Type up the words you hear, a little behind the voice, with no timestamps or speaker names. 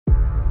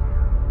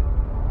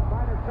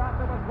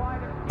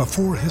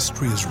Before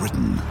history is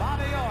written,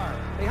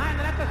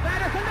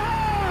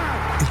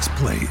 it's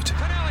played.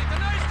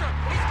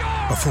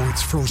 Before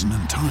it's frozen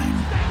in time,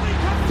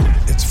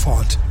 it's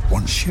fought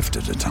one shift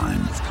at a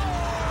time.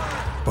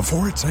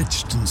 Before it's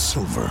etched in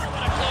silver,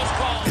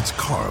 it's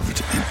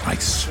carved in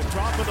ice.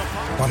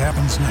 What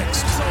happens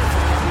next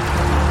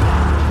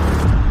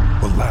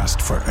will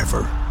last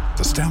forever.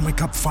 The Stanley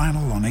Cup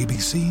Final on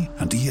ABC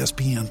and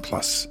ESPN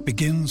Plus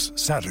begins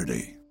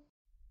Saturday.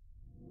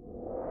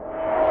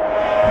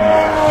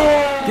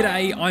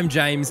 G'day, I'm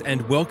James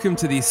and welcome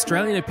to the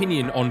Australian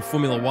opinion on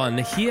Formula One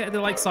here at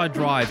the Lakeside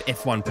Drive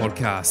F1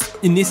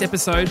 podcast. In this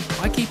episode,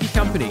 I keep you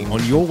company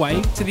on your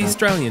way to the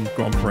Australian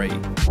Grand Prix.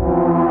 And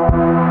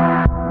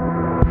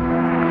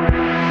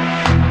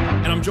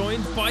I'm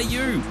joined by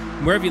you.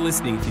 Wherever you're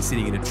listening, if you're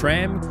sitting in a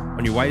tram,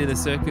 on your way to the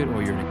circuit,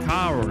 or you're in a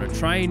car or on a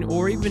train,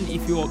 or even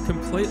if you're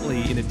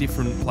completely in a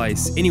different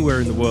place anywhere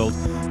in the world,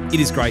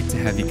 it is great to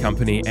have your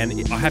company. And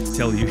I have to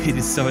tell you, it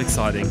is so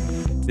exciting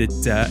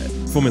that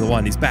Formula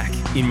One is back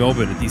in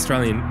Melbourne at the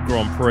Australian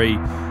Grand Prix.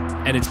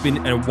 And it's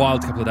been a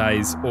wild couple of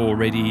days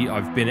already.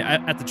 I've been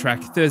at the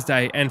track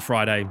Thursday and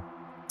Friday.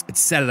 It's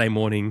Saturday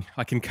morning.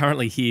 I can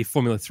currently hear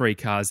Formula 3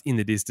 cars in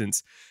the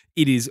distance.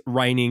 It is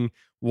raining.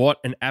 What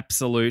an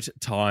absolute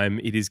time.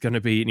 It is going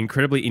to be an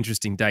incredibly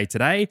interesting day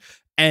today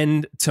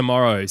and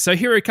tomorrow. So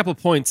here are a couple of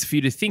points for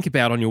you to think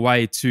about on your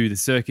way to the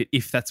circuit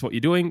if that's what you're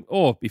doing,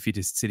 or if you're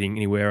just sitting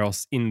anywhere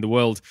else in the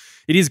world.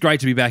 It is great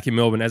to be back in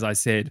Melbourne, as I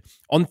said.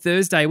 On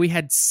Thursday, we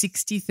had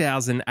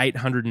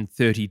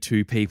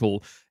 60,832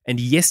 people, and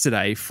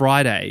yesterday,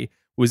 Friday,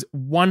 was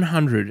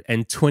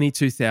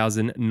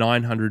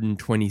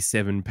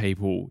 122,927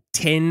 people,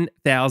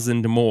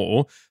 10,000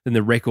 more than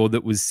the record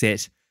that was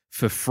set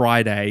for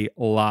Friday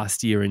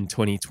last year in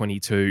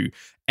 2022.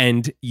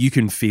 And you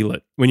can feel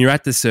it. When you're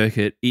at the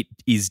circuit, it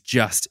is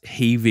just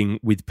heaving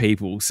with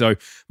people. So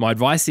my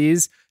advice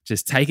is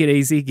just take it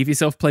easy, give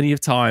yourself plenty of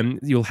time.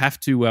 You'll have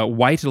to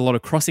wait at a lot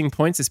of crossing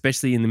points,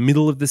 especially in the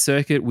middle of the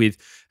circuit with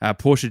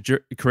Porsche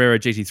Carrera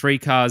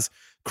GT3 cars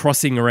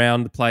crossing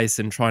around the place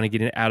and trying to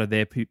get it out of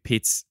their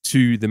pits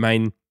to the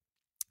main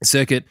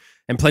circuit,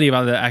 and plenty of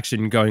other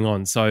action going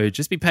on. So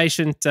just be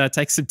patient,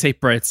 take some deep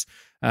breaths,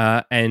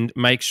 and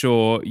make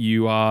sure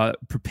you are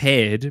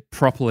prepared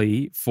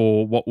properly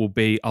for what will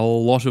be a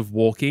lot of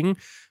walking,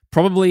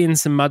 probably in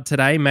some mud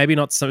today, maybe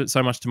not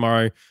so much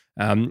tomorrow,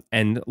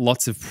 and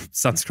lots of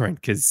sunscreen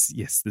because,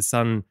 yes, the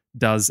sun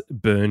does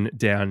burn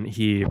down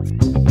here.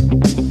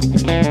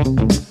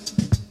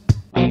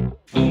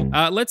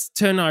 Let's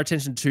turn our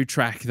attention to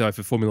track, though,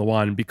 for Formula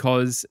One,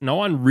 because no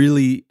one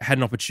really had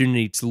an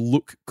opportunity to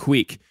look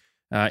quick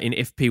in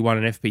FP1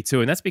 and FP2,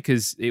 and that's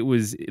because they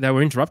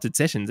were interrupted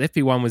sessions.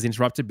 FP1 was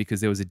interrupted because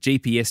there was a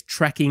GPS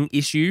tracking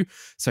issue,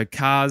 so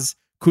cars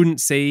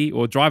couldn't see,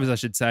 or drivers, I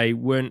should say,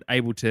 weren't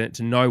able to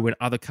know when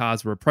other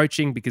cars were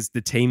approaching because the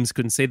teams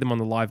couldn't see them on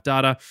the live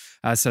data.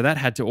 So that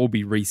had to all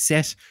be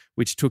reset,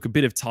 which took a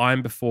bit of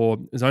time before.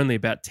 It was only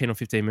about 10 or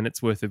 15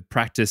 minutes worth of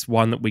practice,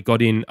 one that we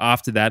got in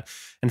after that.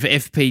 And for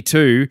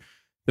FP2,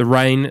 the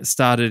rain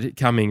started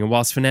coming. And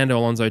whilst Fernando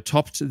Alonso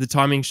topped the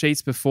timing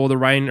sheets before the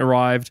rain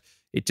arrived,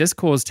 it just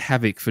caused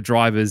havoc for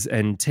drivers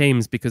and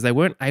teams because they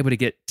weren't able to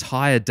get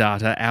tyre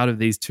data out of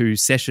these two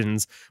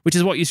sessions, which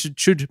is what you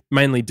should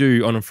mainly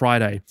do on a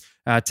Friday.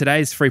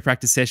 Today's free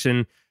practice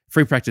session,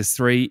 free practice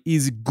 3,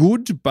 is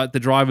good, but the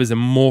drivers are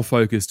more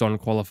focused on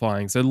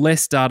qualifying. So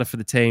less data for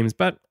the teams,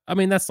 but I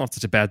mean, that's not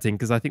such a bad thing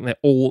because I think they're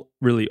all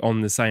really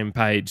on the same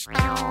page.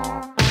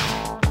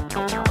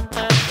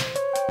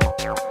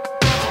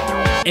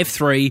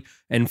 F3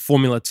 and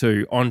Formula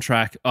 2 on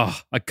track. Oh,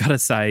 I gotta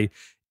say,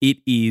 it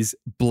is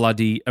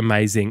bloody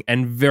amazing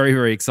and very,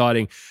 very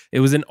exciting. It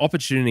was an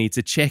opportunity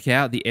to check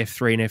out the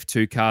F3 and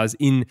F2 cars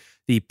in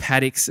the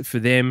paddocks for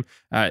them.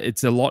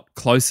 It's a lot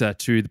closer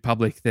to the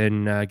public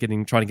than trying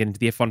to get into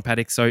the F1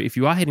 paddock. So if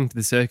you are heading to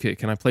the circuit,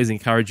 can I please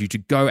encourage you to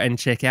go and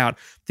check out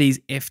these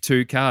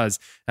F2 cars?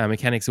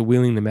 Mechanics are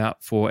wheeling them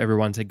out for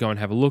everyone to go and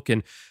have a look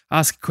and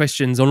ask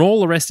questions on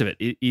all the rest of it.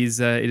 It is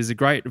a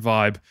great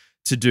vibe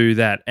to do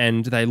that,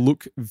 and they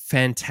look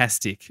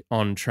fantastic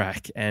on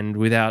track. And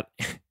without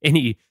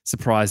any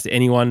surprise to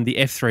anyone, the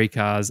F3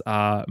 cars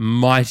are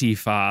mighty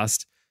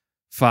fast,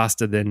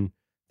 faster than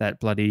that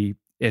bloody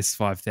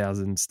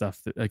S5000 stuff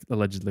that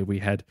allegedly we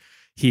had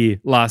here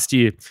last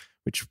year,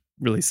 which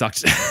really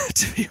sucked,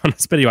 to be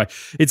honest. But anyway,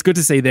 it's good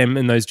to see them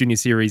in those junior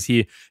series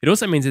here. It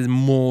also means there's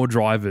more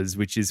drivers,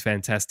 which is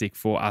fantastic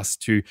for us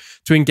to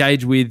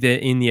engage with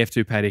in the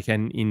F2 paddock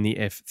and in the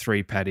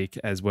F3 paddock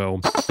as well.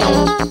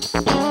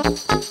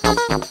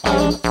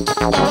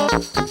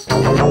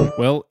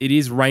 Well, it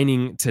is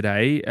raining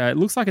today. It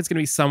looks like it's going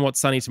to be somewhat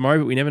sunny tomorrow,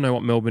 but we never know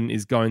what Melbourne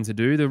is going to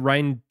do. The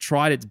rain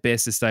tried its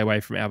best to stay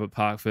away from Albert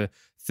Park for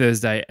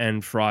Thursday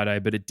and Friday,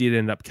 but it did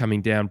end up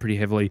coming down pretty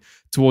heavily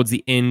towards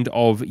the end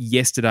of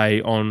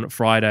yesterday on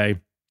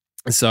Friday.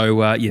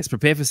 So, yes,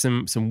 prepare for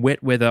some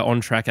wet weather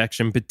on-track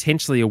action,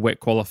 potentially a wet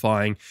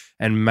qualifying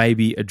and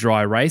maybe a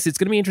dry race. It's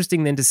going to be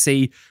interesting then to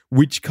see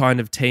which kind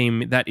of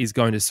team that is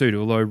going to suit,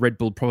 although Red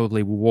Bull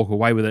probably will walk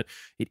away with it.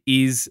 It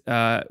is, we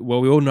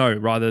all know,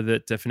 rather,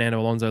 that Fernando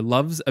Alonso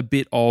loves a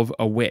bit of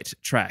a wet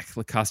track.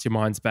 Cast your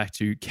minds back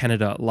to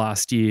Canada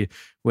last year,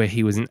 where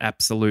he was an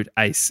absolute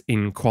ace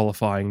in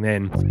qualifying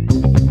then.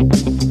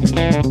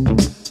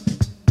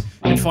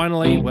 And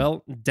finally,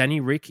 well,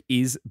 Danny Rick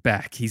is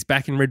back. He's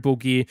back in Red Bull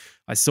gear.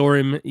 I saw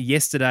him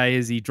yesterday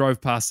as he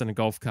drove past on a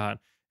golf cart,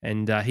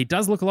 and he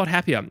does look a lot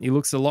happier. He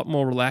looks a lot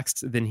more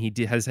relaxed than he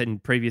has had in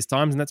previous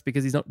times, and that's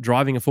because he's not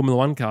driving a Formula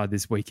One car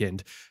this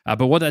weekend.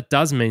 But what that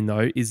does mean,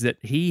 though, is that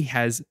he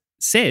has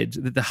said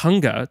that the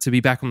hunger to be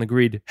back on the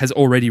grid has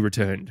already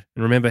returned.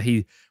 And remember,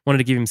 he wanted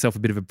to give himself a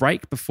bit of a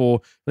break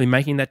before really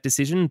making that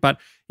decision. But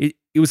it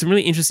was some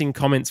really interesting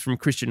comments from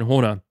Christian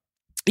Horner.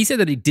 He said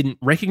that he didn't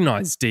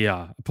recognize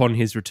DR upon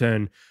his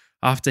return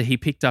after he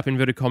picked up,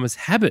 inverted commas,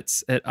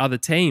 habits at other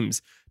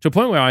teams, to a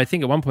point where I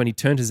think at one point he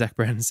turned to Zach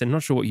Brown and said, "I'm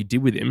not sure what you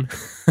did with him,"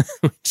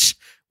 which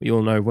we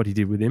all know what he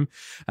did with him.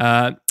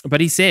 But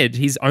he said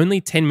he's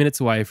only 10 minutes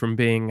away from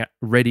being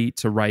ready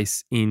to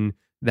race in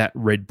that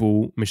Red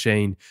Bull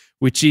machine,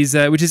 which is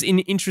an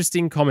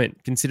interesting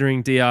comment,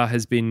 considering DR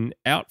has been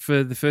out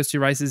for the first 2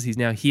 races. He's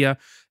now here.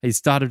 He's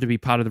started to be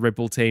part of the Red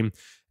Bull team.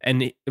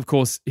 And of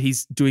course,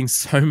 he's doing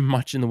so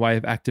much in the way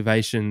of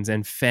activations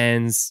and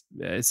fans,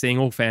 seeing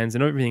all fans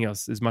and everything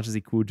else as much as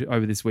he could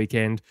over this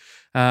weekend.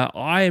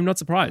 I am not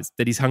surprised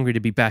that he's hungry to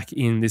be back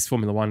in this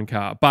Formula One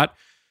car. But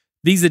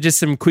these are just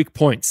some quick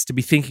points to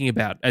be thinking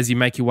about as you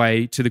make your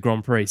way to the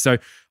Grand Prix. So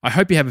I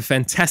hope you have a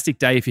fantastic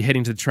day if you're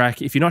heading to the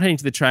track. If you're not heading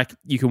to the track,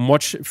 you can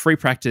watch Free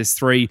Practice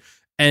 3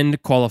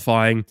 and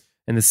qualifying.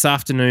 And this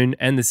afternoon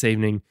and this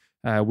evening,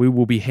 we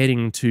will be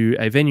heading to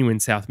a venue in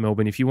South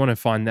Melbourne. If you want to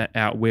find that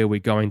out where we're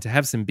going to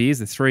have some beers,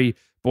 the 3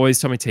 boys,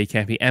 Tommy T.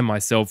 Campy and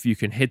myself, you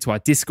can head to our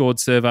Discord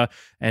server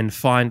and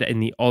find in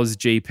the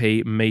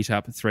AusGP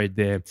meetup thread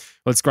there.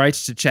 Well, it's great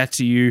to chat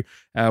to you.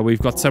 We've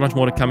got so much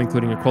more to come,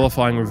 including a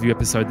qualifying review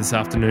episode this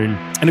afternoon.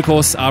 And of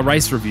course, our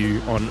race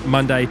review on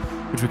Monday,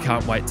 which we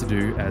can't wait to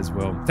do as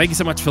well. Thank you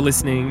so much for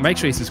listening. Make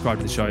sure you subscribe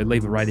to the show,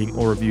 leave a rating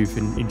or review if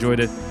you enjoyed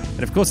it.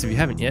 And of course, if you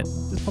haven't yet,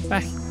 just pop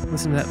back.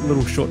 Listen to that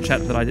little short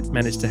chat that I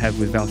managed to have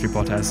with Valtteri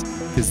Bottas,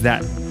 because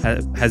that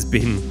has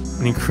been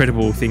an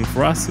incredible thing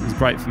for us. It was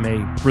great for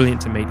me,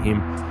 brilliant to meet him.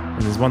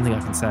 And there's one thing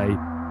I can say,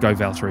 go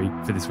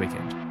Valtteri for this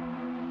weekend.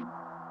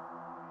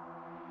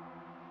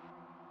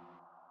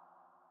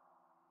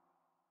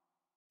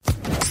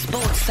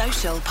 Sports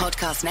Social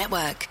Podcast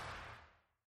Network.